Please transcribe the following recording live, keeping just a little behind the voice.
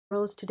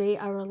Girls, today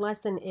our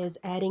lesson is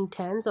adding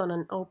tens on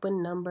an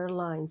open number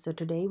line. So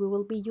today we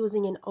will be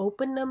using an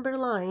open number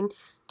line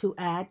to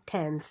add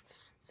tens.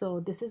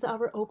 So this is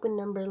our open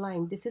number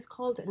line. This is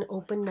called an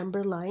open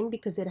number line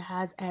because it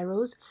has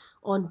arrows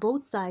on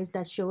both sides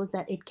that shows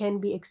that it can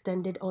be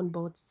extended on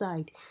both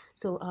sides.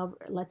 So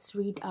let's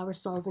read our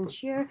solvent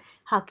here.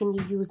 How can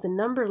you use the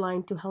number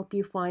line to help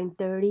you find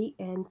 30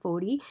 and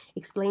 40?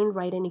 Explain,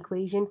 write an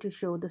equation to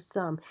show the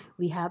sum.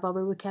 We have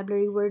our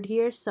vocabulary word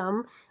here,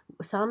 sum.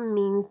 Sum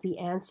means the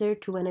answer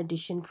to an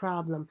addition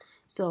problem.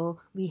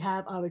 So we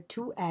have our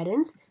two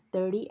addends,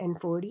 30 and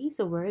 40.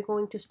 So we're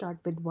going to start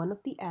with one of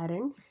the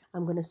addend.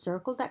 I'm going to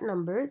circle that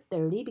number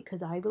 30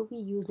 because I will be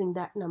using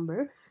that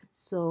number.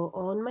 So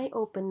on my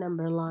open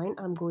number line,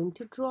 I'm going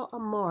to draw a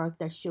mark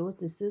that shows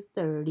this is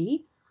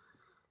 30.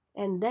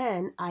 And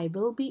then I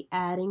will be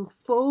adding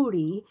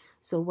 40.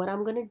 So what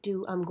I'm going to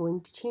do, I'm going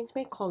to change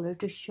my color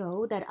to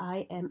show that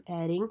I am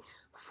adding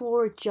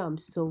 4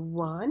 jumps. So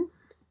 1,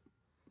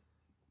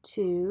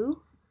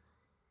 2,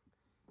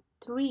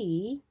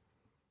 3,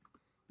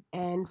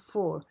 and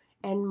 4.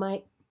 And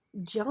my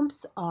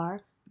jumps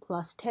are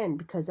plus 10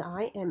 because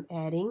I am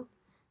adding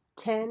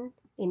 10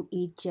 in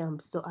each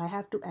jump. So I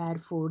have to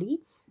add 40.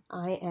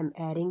 I am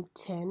adding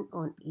 10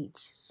 on each.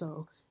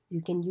 So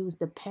you can use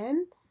the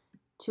pen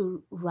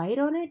to write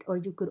on it, or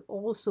you could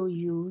also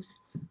use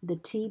the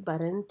T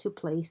button to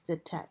place the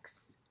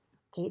text.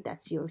 Okay,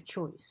 that's your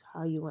choice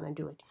how you want to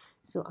do it.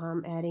 So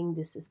I'm adding,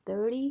 this is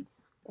 30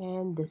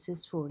 and this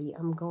is 40.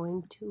 I'm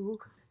going to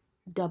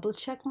double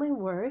check my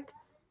work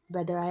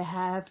whether I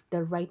have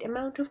the right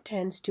amount of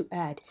tens to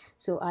add.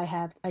 So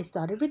I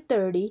started with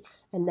 30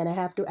 and then I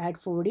have to add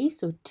 40.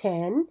 So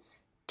 10,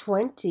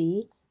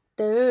 20,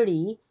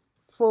 30,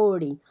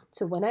 40.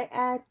 So when I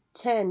add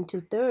 10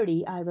 to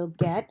 30, I will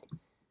get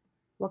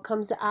what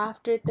comes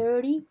after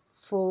 30?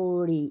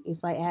 40.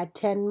 If I add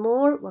 10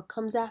 more, what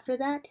comes after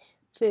that?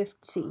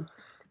 50.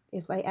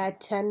 If I add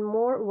 10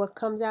 more, what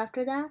comes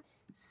after that?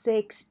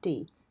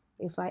 60.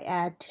 If I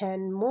add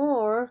 10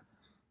 more,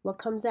 what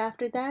comes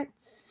after that?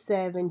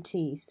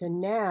 70. So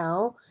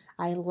now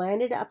I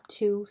landed up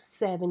to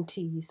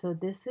 70. So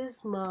this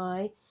is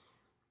my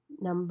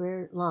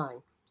number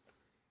line.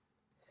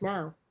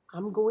 Now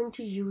I'm going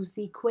to use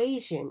the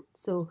equation.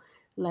 So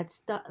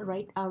let's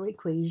write our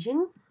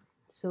equation.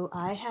 So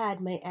I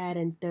had my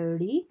addend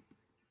 30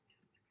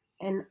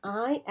 and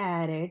I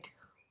added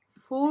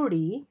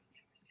 40.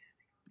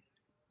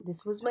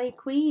 This was my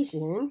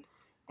equation.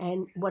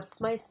 And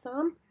what's my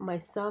sum? My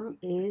sum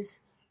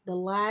is the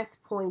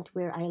last point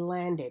where I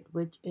landed,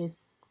 which is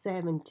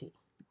 70.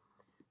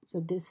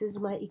 So this is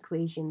my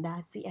equation.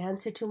 That's the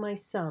answer to my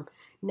sum.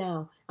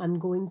 Now I'm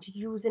going to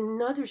use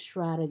another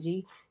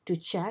strategy to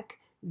check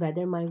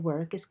whether my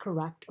work is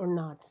correct or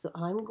not. So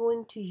I'm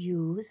going to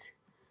use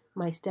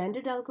my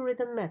standard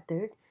algorithm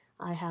method.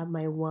 I have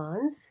my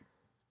ones,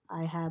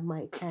 I have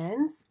my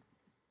tens.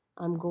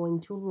 I'm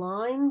going to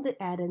line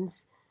the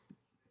addends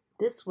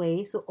this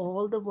way so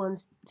all the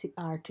ones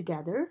are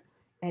together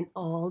and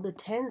all the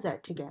tens are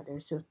together.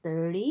 So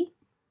 30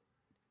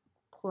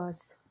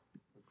 plus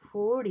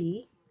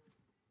 40,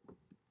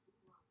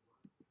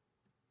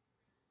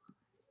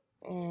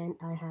 and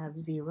I have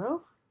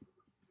 0.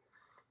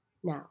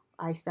 Now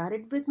I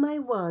started with my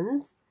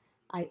ones.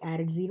 I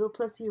added 0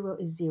 plus 0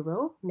 is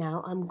 0.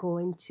 Now I'm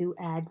going to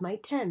add my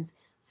tens.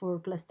 4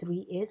 plus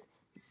 3 is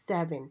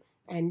 7.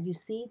 And you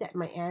see that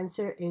my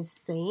answer is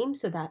same.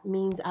 So that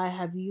means I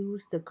have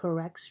used the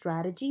correct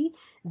strategy.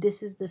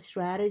 This is the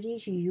strategy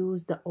to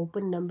use the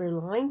open number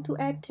line to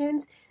add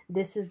tens.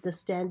 This is the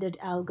standard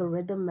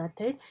algorithm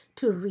method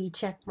to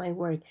recheck my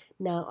work.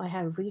 Now I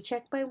have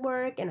rechecked my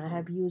work and I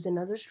have used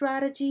another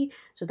strategy.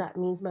 So that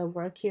means my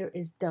work here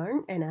is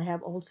done. And I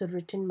have also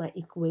written my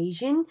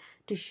equation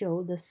to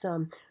show the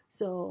sum.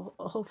 So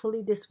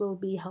hopefully this will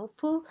be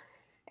helpful.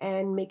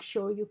 And make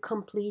sure you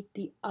complete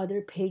the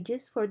other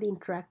pages for the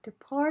interactive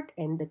part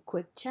and the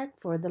quick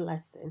check for the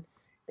lesson.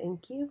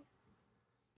 Thank you.